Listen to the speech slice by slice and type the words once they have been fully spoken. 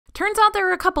Turns out there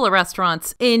are a couple of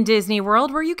restaurants in Disney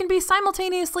World where you can be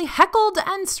simultaneously heckled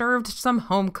and served some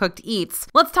home-cooked eats.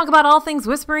 Let's talk about all things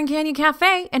Whispering Canyon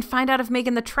Cafe and find out if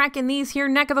making the trek in these here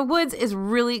neck of the woods is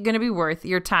really going to be worth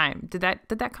your time. Did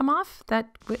that come off?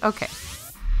 Okay.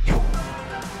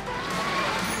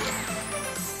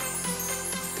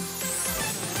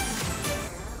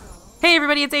 Hey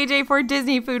everybody, it's AJ for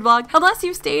Disney Food Vlog. Unless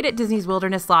you've stayed at Disney's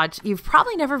Wilderness Lodge, you've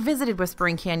probably never visited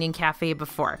Whispering Canyon Cafe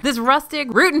before. This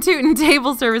rustic, rootin' tootin'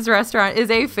 table service restaurant is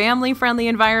a family-friendly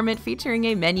environment featuring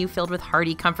a menu filled with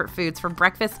hearty comfort foods for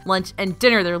breakfast, lunch, and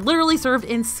dinner. They're literally served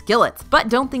in skillets. But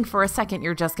don't think for a second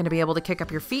you're just gonna be able to kick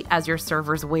up your feet as your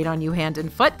servers wait on you hand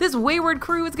and foot. This wayward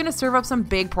crew is gonna serve up some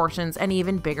big portions and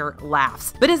even bigger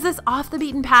laughs. But is this off the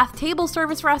beaten path table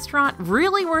service restaurant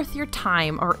really worth your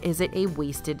time, or is it a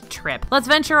wasted trip? Let's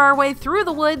venture our way through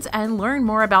the woods and learn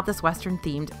more about this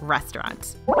Western-themed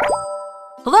restaurant.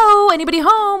 Hello, anybody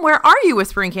home? Where are you,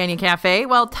 Whispering Canyon Cafe?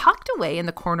 Well, tucked away in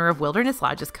the corner of Wilderness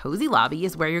Lodge's cozy lobby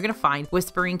is where you're going to find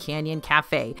Whispering Canyon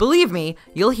Cafe. Believe me,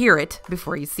 you'll hear it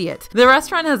before you see it. The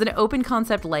restaurant has an open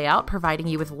concept layout, providing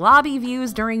you with lobby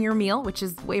views during your meal, which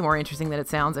is way more interesting than it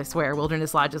sounds, I swear.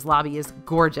 Wilderness Lodge's lobby is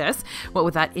gorgeous, what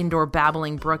with that indoor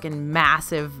babbling brook and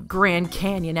massive Grand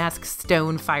Canyon-esque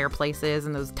stone fireplaces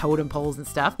and those totem poles and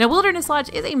stuff. Now, Wilderness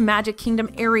Lodge is a Magic Kingdom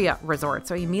area resort,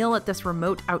 so a meal at this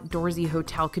remote outdoorsy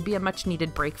hotel could be a much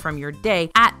needed break from your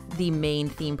day at the main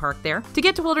theme park there. To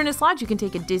get to Wilderness Lodge, you can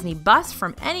take a Disney bus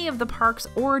from any of the parks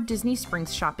or Disney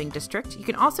Springs shopping district. You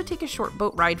can also take a short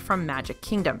boat ride from Magic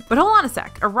Kingdom. But hold on a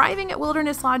sec, arriving at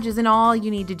Wilderness Lodge isn't all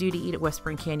you need to do to eat at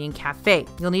Whispering Canyon Cafe.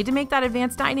 You'll need to make that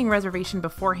advanced dining reservation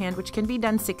beforehand, which can be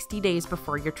done 60 days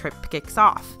before your trip kicks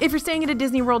off. If you're staying at a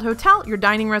Disney World hotel, your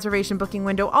dining reservation booking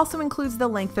window also includes the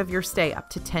length of your stay, up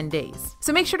to 10 days.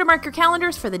 So make sure to mark your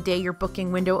calendars for the day your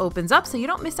booking window opens up so you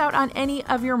don't miss out on any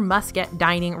of your must-get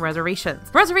dining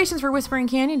reservations. Reservations for Whispering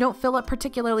Canyon don't fill up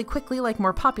particularly quickly like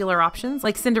more popular options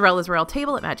like Cinderella's Royal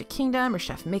Table at Magic Kingdom or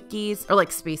Chef Mickey's or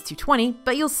like Space 220,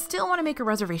 but you'll still want to make a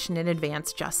reservation in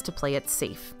advance just to play it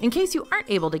safe. In case you aren't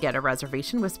able to get a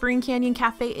reservation, Whispering Canyon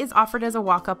Cafe is offered as a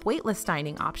walk-up waitlist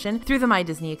dining option through the My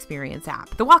Disney Experience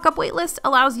app. The walk-up waitlist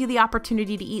allows you the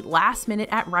opportunity to eat last minute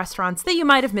at restaurants that you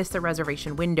might have missed the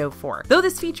reservation window for. Though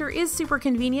this feature is super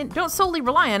convenient, don't solely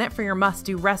rely on it for your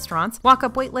must-do restaurants.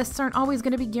 Walk-up waitlists aren't always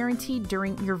going to be guaranteed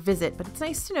during your visit, but it's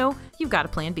nice to know you've got a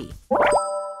plan B.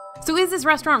 So is this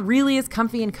restaurant really as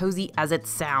comfy and cozy as it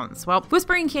sounds? Well,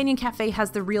 Whispering Canyon Cafe has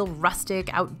the real rustic,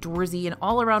 outdoorsy, and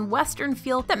all-around Western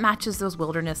feel that matches those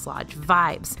Wilderness Lodge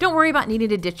vibes. Don't worry about needing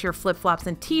to ditch your flip-flops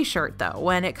and t-shirt, though.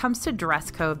 When it comes to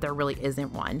dress code, there really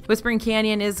isn't one. Whispering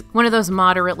Canyon is one of those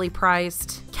moderately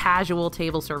priced, casual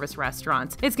table service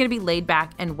restaurants. It's going to be laid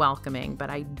back and welcoming,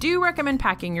 but I do recommend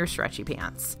packing your stretchy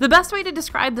pants. The best way to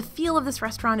describe the feel of this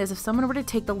restaurant is if someone were to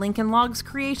take the Lincoln Logs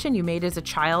creation you made as a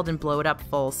child and blow it up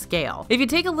full scale. If you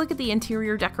take a look at the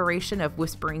interior decoration of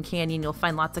Whispering Canyon, you'll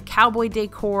find lots of cowboy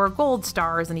decor, gold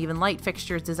stars, and even light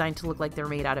fixtures designed to look like they're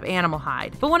made out of animal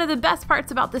hide. But one of the best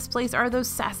parts about this place are those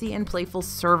sassy and playful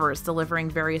servers delivering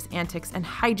various antics and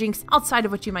hijinks outside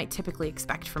of what you might typically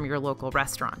expect from your local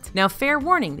restaurant. Now, fair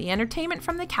warning, the entertainment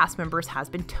from the cast members has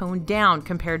been toned down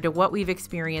compared to what we've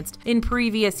experienced in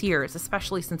previous years,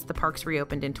 especially since the parks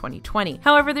reopened in 2020.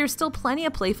 However, there's still plenty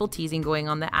of playful teasing going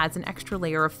on that adds an extra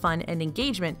layer of fun and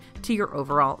engagement to your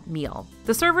overall meal.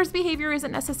 The server's behavior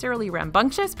isn't necessarily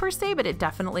rambunctious per se, but it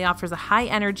definitely offers a high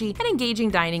energy and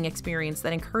engaging dining experience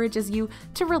that encourages you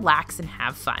to relax and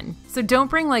have fun. So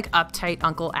don't bring like uptight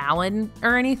Uncle Alan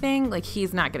or anything, like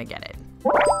he's not gonna get it.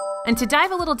 And to dive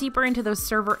a little deeper into those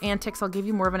server antics, I'll give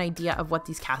you more of an idea of what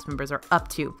these cast members are up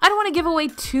to. I don't want to give away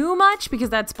too much because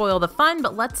that'd spoil the fun,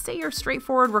 but let's say your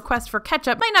straightforward request for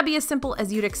ketchup might not be as simple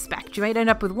as you'd expect. You might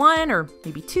end up with 1 or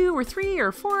maybe 2 or 3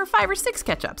 or 4 or 5 or 6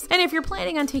 ketchups. And if you're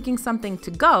planning on taking something to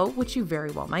go, which you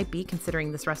very well might be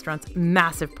considering this restaurant's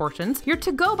massive portions, your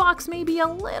to-go box may be a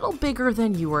little bigger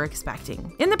than you were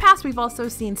expecting. In the past, we've also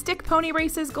seen stick pony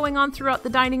races going on throughout the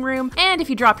dining room, and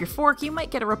if you drop your fork, you might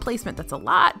get a replacement that's a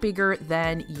lot bigger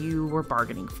than you were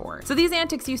bargaining for. So these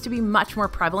antics used to be much more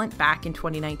prevalent back in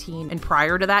 2019 and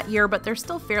prior to that year, but they're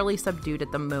still fairly subdued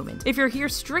at the moment. If you're here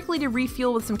strictly to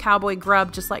refuel with some cowboy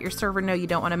grub, just let your server know you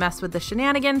don't want to mess with the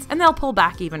shenanigans and they'll pull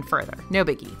back even further. No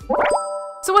biggie.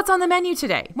 So So what's on the menu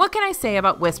today? What can I say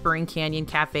about Whispering Canyon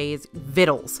Cafe's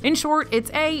vittles? In short,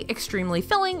 it's A, extremely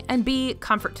filling, and B,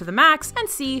 comfort to the max, and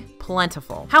C,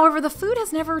 plentiful. However, the food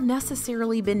has never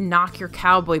necessarily been knock your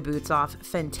cowboy boots off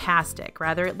fantastic.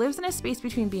 Rather, it lives in a space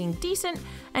between being decent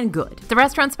and good. The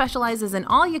restaurant specializes in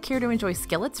all you care to enjoy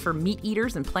skillets for meat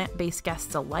eaters and plant-based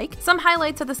guests alike. Some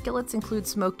highlights of the skillets include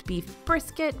smoked beef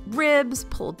brisket, ribs,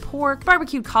 pulled pork,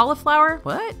 barbecued cauliflower,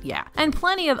 what? Yeah, and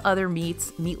plenty of other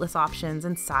meats, meatless options,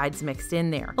 and sides mixed in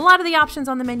there. A lot of the options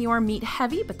on the menu are meat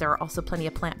heavy, but there are also plenty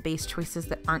of plant-based choices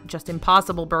that aren't just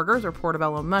Impossible Burgers or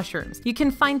portobello mushrooms. You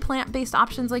can find plant-based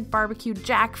options like barbecued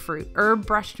jackfruit,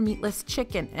 herb-brushed meatless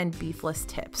chicken, and beefless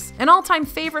tips. An all-time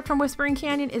favorite from Whispering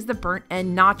Canyon is the burnt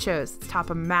end nachos. It's top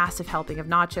a massive helping of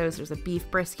nachos. There's a beef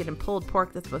brisket and pulled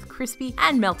pork that's both crispy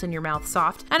and melt in your mouth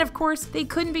soft. And of course, they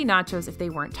couldn't be nachos if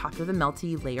they weren't topped with a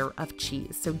melty layer of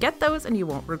cheese. So get those and you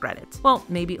won't regret it. Well,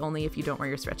 maybe only if you don't wear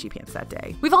your stretchy pants that day.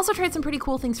 We've also tried some pretty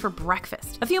cool things for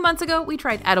breakfast. A few months ago, we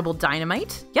tried edible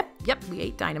dynamite. Yep, we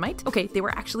ate dynamite. Okay, they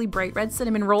were actually bright red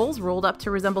cinnamon rolls rolled up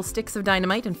to resemble sticks of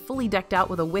dynamite and fully decked out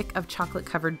with a wick of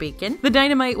chocolate-covered bacon. The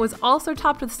dynamite was also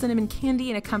topped with cinnamon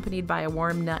candy and accompanied by a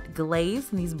warm nut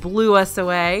glaze, and these blew us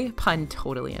away, pun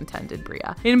totally intended,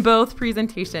 Bria, in both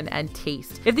presentation and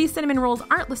taste. If these cinnamon rolls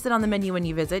aren't listed on the menu when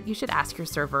you visit, you should ask your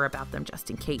server about them just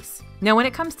in case. Now, when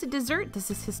it comes to dessert, this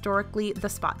is historically the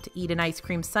spot to eat an ice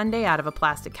cream sundae out of a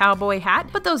plastic cowboy hat,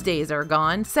 but those days are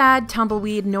gone. Sad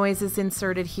tumbleweed noises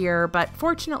inserted here, but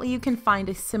fortunately you can find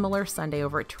a similar sundae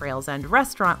over at Trails End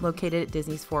Restaurant located at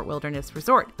Disney's Fort Wilderness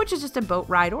Resort, which is just a boat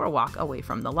ride or a walk away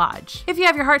from the lodge. If you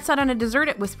have your heart set on a dessert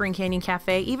at Whispering Canyon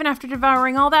Cafe, even after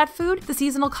devouring all that food, the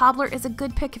seasonal cobbler is a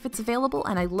good pick if it's available,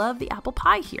 and I love the apple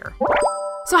pie here.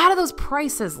 So how do those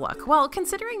prices look? Well,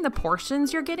 considering the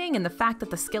portions you're getting and the fact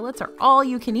that the skillets are all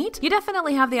you can eat, you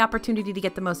definitely have the opportunity to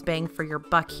get the most bang for your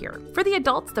buck here. For the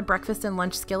adults, the breakfast and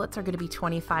lunch skillets are going to be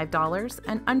 $25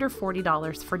 and under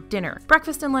 $40 for dinner.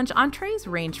 Breakfast and lunch entrees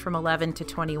range from $11 to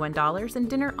 $21, and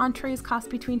dinner entrees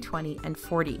cost between $20 and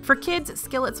 $40. For kids,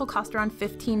 skillets will cost around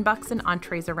 $15 and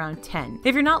entrees around $10.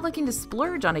 If you're not looking to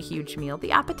splurge on a huge meal,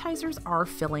 the appetizers are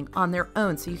filling on their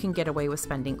own, so you can get away with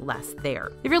spending less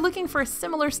there. If you're looking for a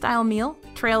similar style meal,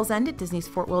 Trails End at Disney's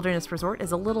Fort Wilderness Resort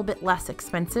is a little bit less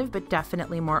expensive, but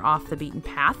definitely more off the beaten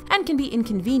path, and can be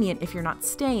inconvenient if you're not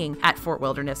staying at Fort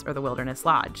Wilderness or the Wilderness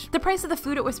Lodge. The price of the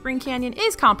food at Whispering Canyon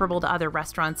is comparable to other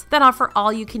restaurants that offer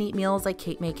all-you-can-eat meals like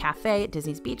Cape May Cafe at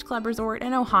Disney's Beach Club Resort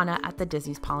and Ohana at the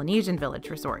Disney's Polynesian Village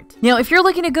Resort. Now, if you're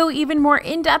looking to go even more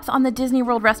in-depth on the Disney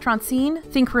World restaurant scene,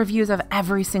 think reviews of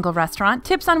every single restaurant,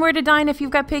 tips on where to dine if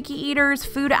you've got picky eaters,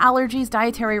 food allergies,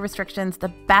 dietary restrictions, the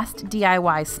best DIY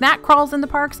snack crawls in the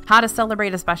parks, how to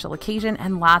celebrate a special occasion,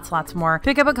 and lots more,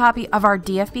 pick up a copy of our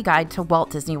DFB Guide to Walt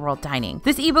Disney World Dining.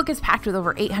 This ebook is packed with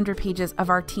over 800 pages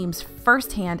of our team's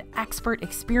first-hand expert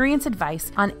experience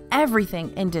advice on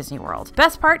everything in Disney World.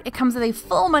 Best part, it comes with a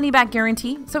full money-back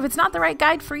guarantee, so if it's not the right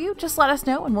guide for you, just let us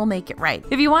know and we'll make it right.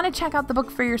 If you want to check out the book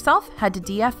for yourself, head to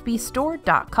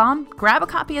dfbstore.com, grab a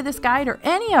copy of this guide or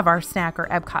any of our Snack or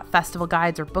Epcot Festival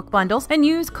guides or book bundles, and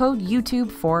use code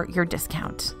YouTube for your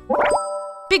discount.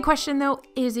 Big question though,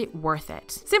 is it worth it?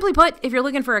 Simply put, if you're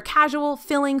looking for a casual,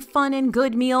 filling, fun, and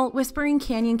good meal, Whispering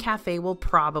Canyon Cafe will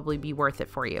probably be worth it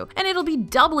for you. And it'll be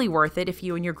doubly worth it if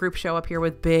you and your group show up here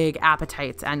with big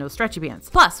appetites and no stretchy pants.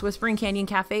 Plus, Whispering Canyon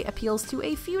Cafe appeals to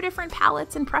a few different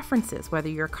palates and preferences, whether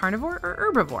you're carnivore or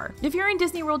herbivore. If you're in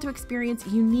Disney World to experience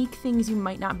unique things you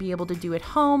might not be able to do at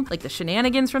home, like the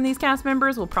shenanigans from these cast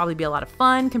members will probably be a lot of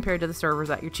fun compared to the servers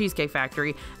at your Cheesecake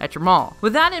Factory at your mall.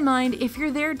 With that in mind, if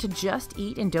you're there to just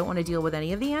eat and don't want to deal with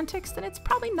any of the antics, then it's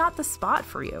probably not the spot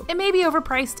for you. It may be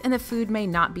overpriced and the food may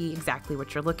not be exactly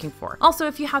what you're looking for. Also,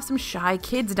 if you have some shy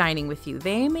kids dining with you,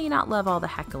 they may not love all the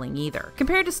heckling either.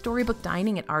 Compared to storybook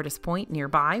dining at Artist Point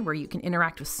nearby, where you can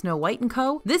interact with Snow White and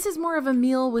co., this is more of a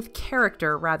meal with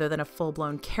character rather than a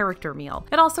full-blown character meal.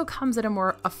 It also comes at a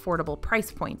more affordable price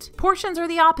point. Portions are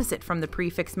the opposite from the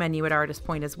prefix menu at Artist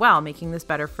Point as well, making this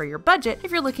better for your budget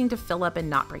if you're looking to fill up and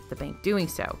not break the bank doing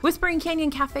so. Whispering Canyon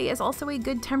Cafe is also a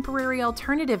good temporary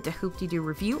alternative to Hoop-Dee-Doo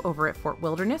Review over at Fort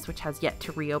Wilderness, which has yet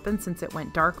to reopen since it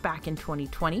went dark back in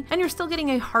 2020, and you're still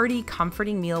getting a hearty,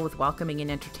 comforting meal with welcoming and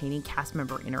entertaining cast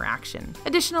member interaction.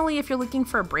 Additionally, if you're looking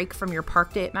for a break from your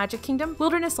park day at Magic Kingdom,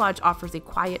 Wilderness Lodge offers a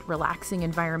quiet, relaxing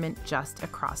environment just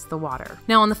across the water.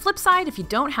 Now, on the flip side, if you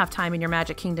don't have time in your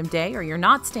Magic Kingdom day, or you're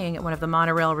not staying at one of the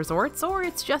monorail resorts, or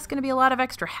it's just going to be a lot of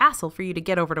extra hassle for you to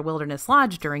get over to Wilderness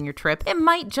Lodge during your trip, it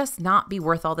might just not be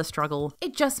worth all the struggle.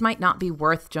 It just might not be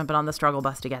worth jumping on the struggle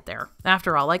bus to get there.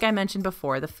 After all, like I mentioned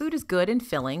before, the food is good and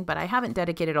filling, but I haven't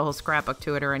dedicated a whole scrapbook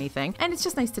to it or anything, and it's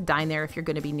just nice to dine there if you're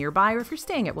going to be nearby or if you're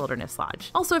staying at Wilderness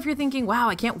Lodge. Also, if you're thinking, wow,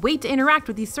 I can't wait to interact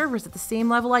with these servers at the same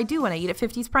level I do when I eat at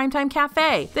 50's Primetime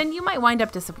Cafe, then you might wind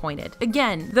up disappointed.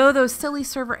 Again, though those silly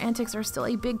server antics are still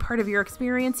a big part of your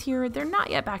experience here, they're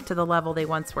not yet back to the level they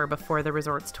once were before the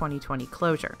resort's 2020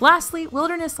 closure. Lastly,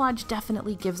 Wilderness Lodge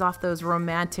definitely gives off those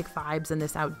romantic vibes in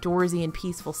this outdoorsy and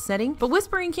peaceful setting, but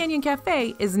Whispering Canyon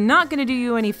Cafe is not going to do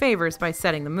you any favors by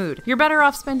setting the mood. You're better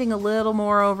off spending a little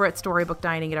more over at Storybook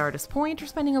Dining at Artist Point or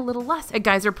spending a little less at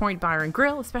Geyser Point Bar and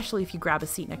Grill, especially if you grab a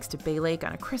seat next to Bay Lake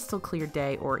on a crystal clear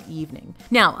day or evening.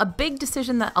 Now, a big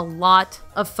decision that a lot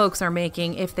of folks are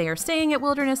making if they are staying at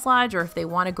Wilderness Lodge or if they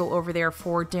want to go over there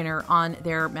for dinner on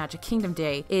their Magic Kingdom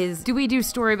day is, do we do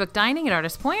Storybook Dining at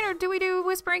Artist Point or do we do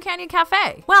Whispering Canyon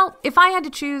Cafe? Well, if I had to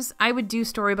choose, I would do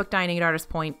Storybook Dining at Artist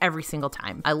Point every single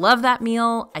time. I love that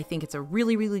meal. I think it's a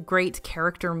really, really great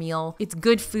character meal. It's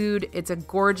good food. It's a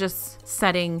gorgeous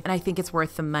setting, and I think it's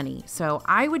worth the money. So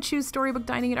I would choose Storybook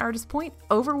Dining at Artist Point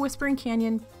over Whispering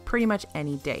Canyon pretty much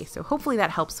any day. So hopefully that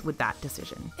helps with that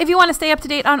decision. If you want to stay up to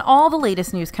date on all the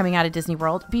latest news coming out of Disney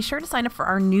World, be sure to sign up for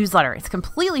our newsletter. It's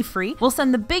completely free. We'll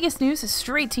send the biggest news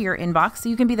straight to your inbox so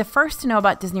you can be the first to know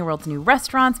about Disney World's new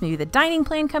restaurants, maybe the dining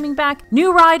plan coming back,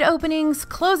 new ride openings,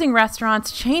 closing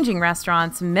restaurants, changing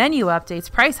restaurants, menu updates,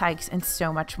 price hikes, and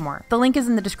so much more. The link is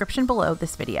in the description below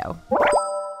this video.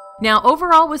 Now,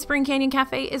 overall, Whispering Canyon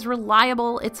Cafe is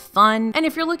reliable, it's fun, and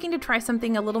if you're looking to try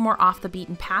something a little more off the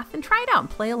beaten path, then try it out and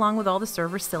play along with all the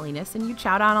server silliness, and you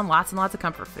chow down on lots and lots of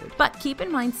comfort food. But keep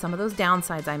in mind some of those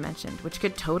downsides I mentioned, which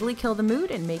could totally kill the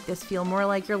mood and make this feel more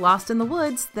like you're lost in the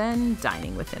woods than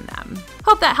dining within them.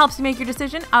 Hope that helps you make your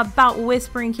decision about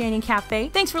Whispering Canyon Cafe.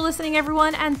 Thanks for listening,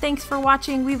 everyone, and thanks for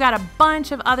watching. We've got a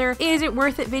bunch of other Is It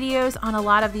Worth It videos on a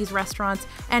lot of these restaurants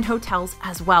and hotels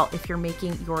as well if you're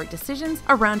making your decisions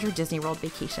around your Disney World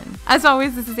vacation. As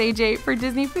always, this is AJ for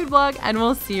Disney Food Blog, and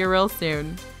we'll see you real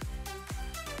soon.